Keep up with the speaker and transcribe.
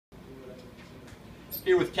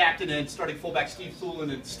Here with captain and starting fullback Steve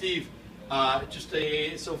Thulin. And Steve,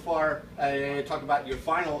 so far, talk about your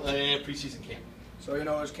final preseason camp. So,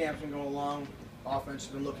 as camp's been going along, offense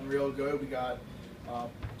has been looking real good. We got a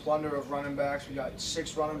plunder of running backs. We got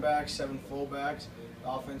 6 running backs, 7 fullbacks. The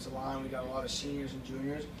offensive line, we got a lot of seniors and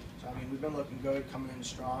juniors. So, we've been looking good, coming in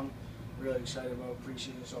strong. Really excited about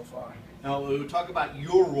preseason so far. Now, we'll talk about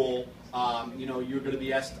your role. You're going to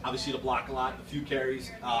be asked, obviously, to block a lot, a few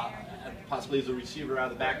carries, possibly as a receiver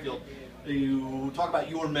out of the backfield. You talk about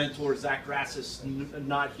your mentor, Zach Grassis,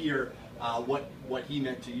 not here, what he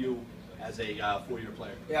meant to you as a 4-year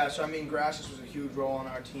player. Yeah, so Grassis was a huge role on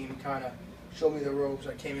our team. He kind of showed me the ropes.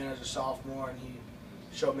 I came in as a sophomore, and he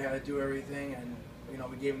showed me how to do everything. And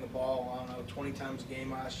we gave him the ball, 20 times a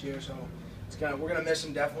game last year. So we're gonna miss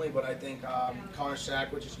him definitely. But I think Connor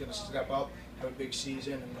Sackwich is gonna step up, have a big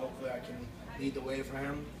season, and hopefully I can lead the way for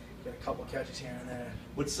him. Get a couple catches here and there.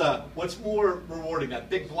 What's more rewarding, that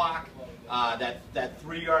big block, that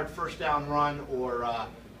 3-yard first down run, or a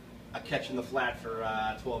catch in the flat for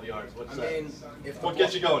 12 yards? What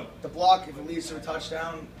gets you going? The block, if it leads to a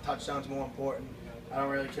touchdown, touchdown's more important. I don't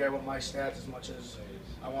really care about my stats as much as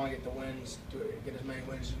I want to get the wins, get as many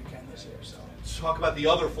wins as we can this year. So talk about the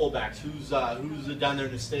other fullbacks. Who's down there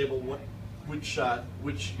in the stable? Which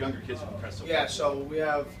younger kids have impressed so far? Yeah, so we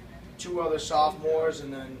have 2 other sophomores,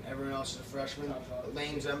 and then everyone else is a freshman.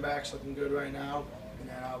 Lane Zemback's looking good right now, and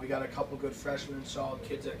then we got a couple good freshmen, solid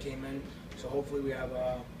kids that came in. So hopefully we have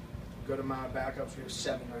a good amount of backups. We have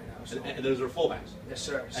 7 right now. So. And those are fullbacks? Yes,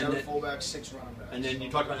 sir. 7 fullbacks, 6 running backs. And then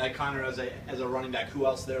you talked about Connor as a running back. Who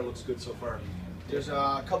else there looks good so far? There's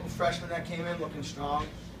a couple freshmen that came in looking strong.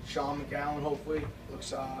 Sean McGowan, hopefully,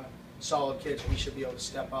 looks solid kids. We should be able to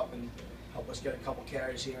step up and help us get a couple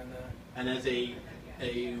carries here and there. And as a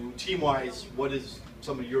team-wise, what is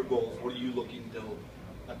some of your goals? What are you looking to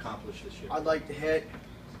accomplish this year? I'd like to hit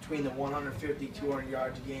between the 150, 200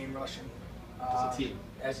 yards a game rushing. As a team?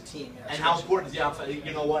 As a team, yes. And how important is the offense?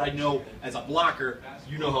 You know what, I know as a blocker,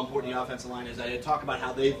 you know how important the offensive line is. I talk about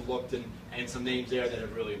how they've looked and some names there that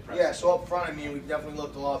have really impressed. Yeah, so up front, we've definitely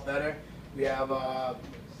looked a lot better. We have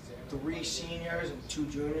 3 seniors and 2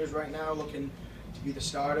 juniors right now looking to be the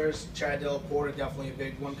starters. Chad Delaporta, definitely a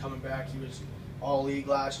big one coming back. He was all-league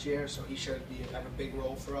last year, so he should have a big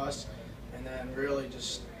role for us. And then really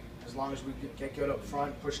just as long as we get good up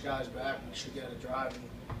front, push guys back, we should get a drive, and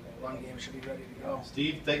run game should be ready to go.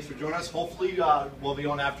 Steve, thanks for joining us. Hopefully we'll be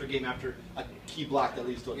on after game after a key block that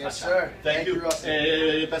leads to a touchdown. Yes, sir. Thank you.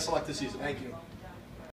 Russell. Best of luck this season. Thank you.